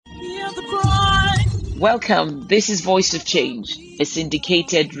Welcome. This is Voice of Change, a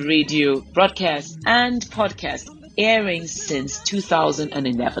syndicated radio broadcast and podcast airing since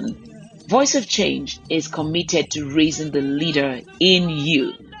 2011. Voice of Change is committed to raising the leader in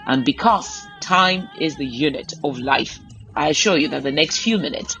you. And because time is the unit of life, I assure you that the next few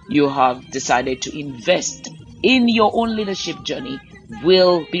minutes you have decided to invest in your own leadership journey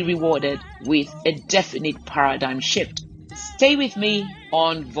will be rewarded with a definite paradigm shift. Stay with me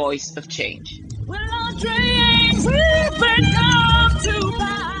on Voice of Change.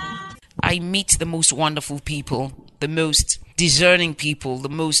 I meet the most wonderful people, the most discerning people, the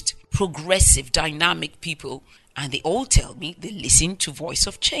most progressive, dynamic people, and they all tell me they listen to Voice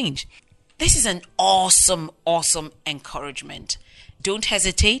of Change. This is an awesome encouragement. Don't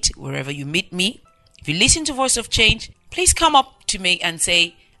hesitate wherever you meet me. If you listen to Voice of Change, please come up to me and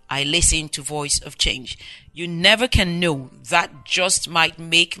say, I listen to Voice of Change. You never can know. That just might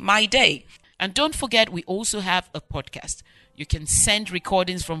make my day. And don't forget, we also have a podcast. You can send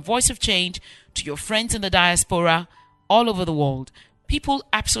recordings from Voice of Change to your friends in the diaspora all over the world. People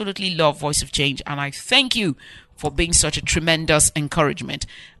absolutely love Voice of Change, and I thank you for being such a tremendous encouragement.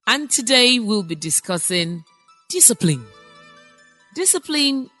 And today we'll be discussing discipline.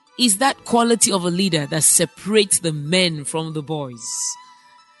 Discipline is that quality of a leader that separates the men from the boys.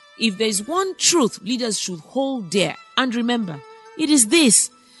 If there's one truth leaders should hold dear and remember, it is this: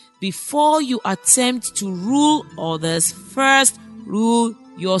 before you attempt to rule others, first rule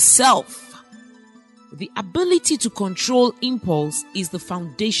yourself. The ability to control impulse is the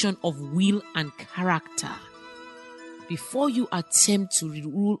foundation of will and character. Before you attempt to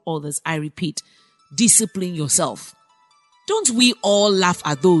rule others, I repeat, discipline yourself. Don't we all laugh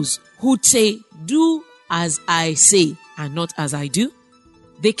at those who say, do as I say and not as I do?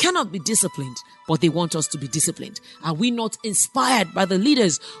 They cannot be disciplined, but they want us to be disciplined. Are we not inspired by the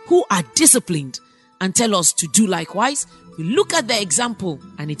leaders who are disciplined and tell us to do likewise? We look at their example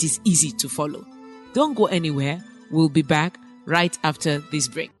and it is easy to follow. Don't go anywhere. We'll be back right after this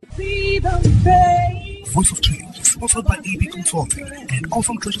break. Voice of Change is sponsored by EB Consulting and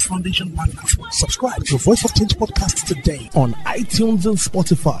Awesome Treasures Foundation partners. Subscribe to Voice of Change podcast today on iTunes and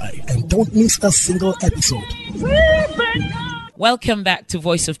Spotify, and don't miss a single episode. Welcome back to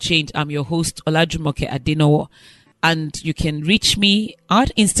Voice of Change. I'm your host, Olajumoke Adenowo, and you can reach me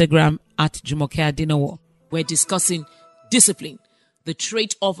at Instagram at Jumoke Adenowo. We're discussing discipline, the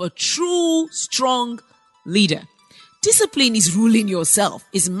trait of a true, strong leader. Discipline is ruling yourself,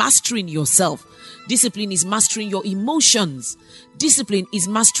 is mastering yourself. Discipline is mastering your emotions. Discipline is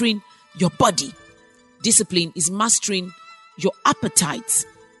mastering your body. Discipline is mastering your appetites.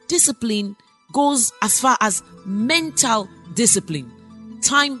 Discipline goes as far as mental discipline,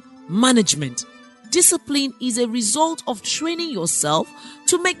 time management. Discipline is a result of training yourself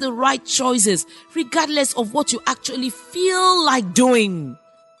to make the right choices, regardless of what you actually feel like doing.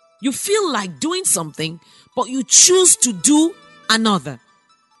 You feel like doing something, but you choose to do another.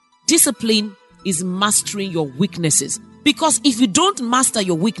 Discipline is mastering your weaknesses. Because if you don't master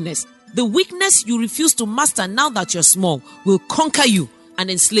your weakness, the weakness you refuse to master now that you're small will conquer you and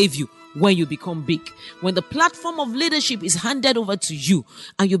enslave you when you become big. When the platform of leadership is handed over to you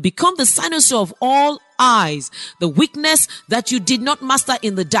and you become the cynosure of all eyes, the weakness that you did not master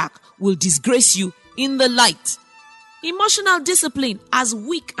in the dark will disgrace you in the light. Emotional discipline, as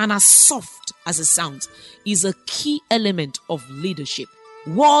weak and as soft as it sounds, is a key element of leadership.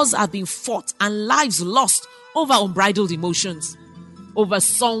 Wars have been fought and lives lost over unbridled emotions, over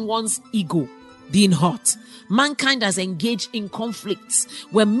someone's ego being hurt. Mankind has engaged in conflicts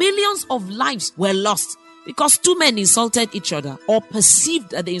where millions of lives were lost because two men insulted each other or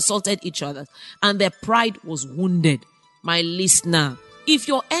perceived that they insulted each other and their pride was wounded. My listener, if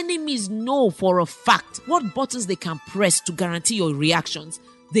your enemies know for a fact what buttons they can press to guarantee your reactions,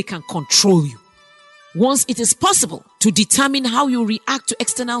 they can control you. Once it is possible to determine how you react to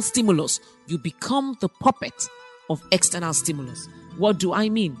external stimulus, you become the puppet of external stimulus. What do I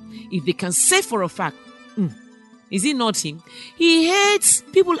mean? If they can say for a fact, is it not him? He hates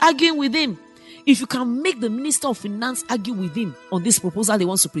people arguing with him. If you can make the Minister of Finance argue with him on this proposal he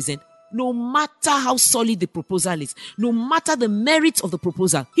wants to present, no matter how solid the proposal is, no matter the merits of the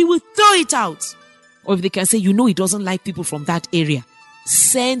proposal, he will throw it out. Or if they can say, he doesn't like people from that area,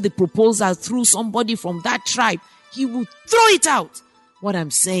 send the proposal through somebody from that tribe, he will throw it out. What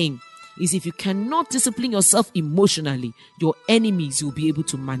I'm saying is, if you cannot discipline yourself emotionally, your enemies will be able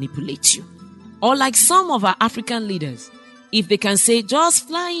to manipulate you. Or like some of our African leaders, if they can say, just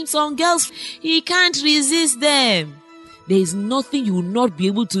fly him some girls, he can't resist them. There is nothing you will not be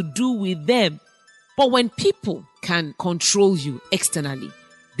able to do with them. But when people can control you externally,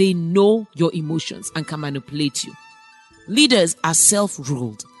 They know your emotions and can manipulate you. Leaders are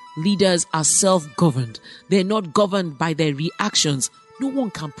self-ruled. Leaders are self-governed. They're not governed by their reactions. No one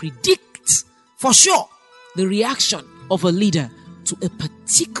can predict for sure the reaction of a leader to a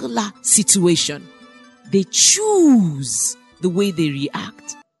particular situation. They choose the way they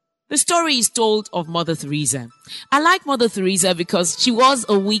react. The story is told of Mother Teresa. I like Mother Teresa because she was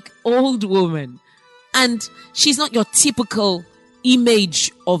a weak old woman. And she's not your typical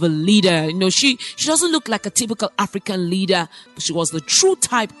image of a leader. She doesn't look like a typical African leader, but she was the true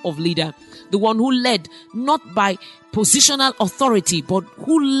type of leader, the one who led not by positional authority, but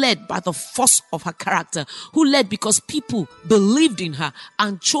who led by the force of her character, who led because people believed in her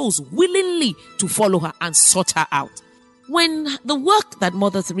and chose willingly to follow her and sought her out. When the work that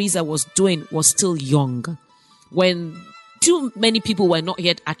Mother Teresa was doing was still young, when too many people were not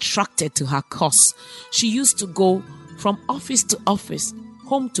yet attracted to her cause, she used to go from office to office,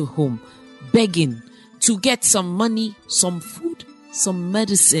 home to home, begging to get some money, some food, some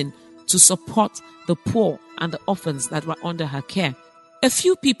medicine to support the poor and the orphans that were under her care. A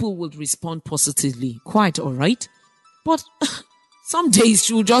few people would respond positively, quite all right. But some days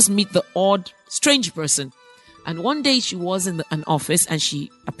she would just meet the odd, strange person. And one day she was in an office and she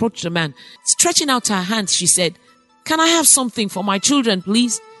approached a man. Stretching out her hands, she said, "Can I have something for my children,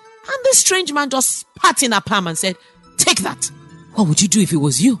 please?" And this strange man just pat in her palm and said, "Take that." What would you do if it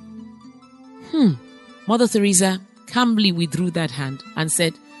was you? Mother Teresa calmly withdrew that hand and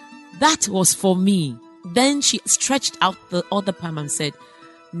said, "That was for me." Then she stretched out the other palm and said,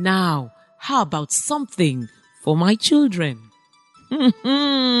 "Now, how about something for my children?"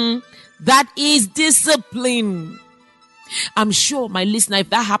 That is discipline. I'm sure, my listener, if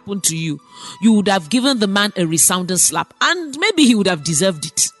that happened to you, you would have given the man a resounding slap and maybe he would have deserved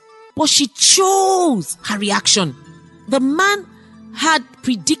it. But she chose her reaction. The man had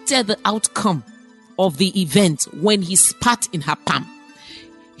predicted the outcome of the event when he spat in her palm.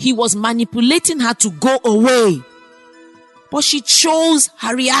 He was manipulating her to go away. But she chose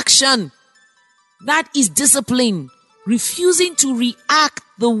her reaction. That is discipline. Refusing to react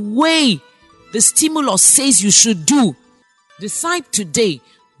the way the stimulus says you should do. Decide today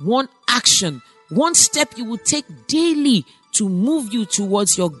one action, one step you will take daily to move you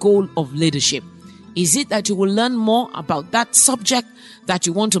towards your goal of leadership. Is it that you will learn more about that subject that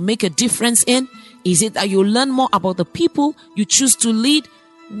you want to make a difference in? Is it that you'll learn more about the people you choose to lead?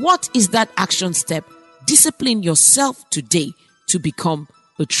 What is that action step? Discipline yourself today to become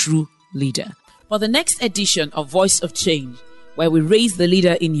a true leader. For the next edition of Voice of Change, where we raise the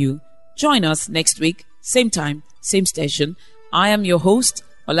leader in you, join us next week, same time, same station. I am your host,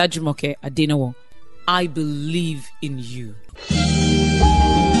 Olajumoke Adenowo. I believe in you.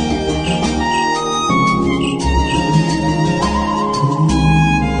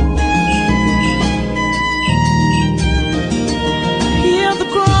 Hear the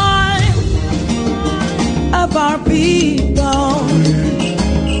cry of our people,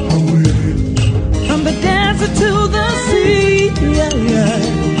 from the desert to the sea,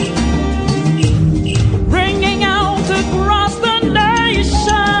 ringing out across the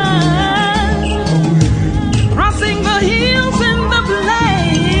nation, crossing the hills in the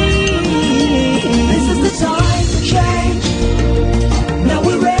plain. This is the time for change. Now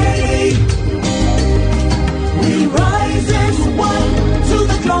we're ready. We rise as one to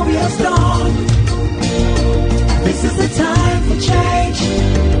the glorious dawn. This is the time for change.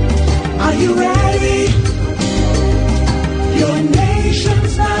 Are you ready? Your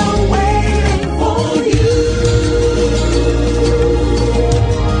nation's now waiting for you.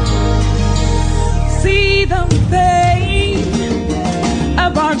 See the pain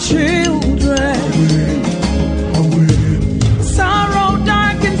of our children. Sorrow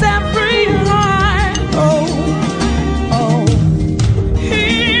darkens every heart. Oh.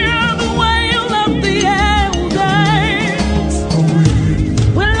 Hear the wail of the elders.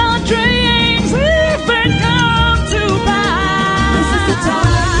 Will our dreams even come to pass? This is the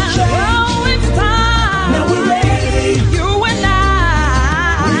time to change. Oh, it's time. Now we're ready. You and I.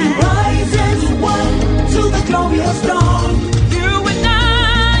 We rise as one to the glorious dawn. You and I.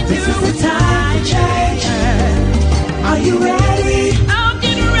 This is the time to change. Are you ready?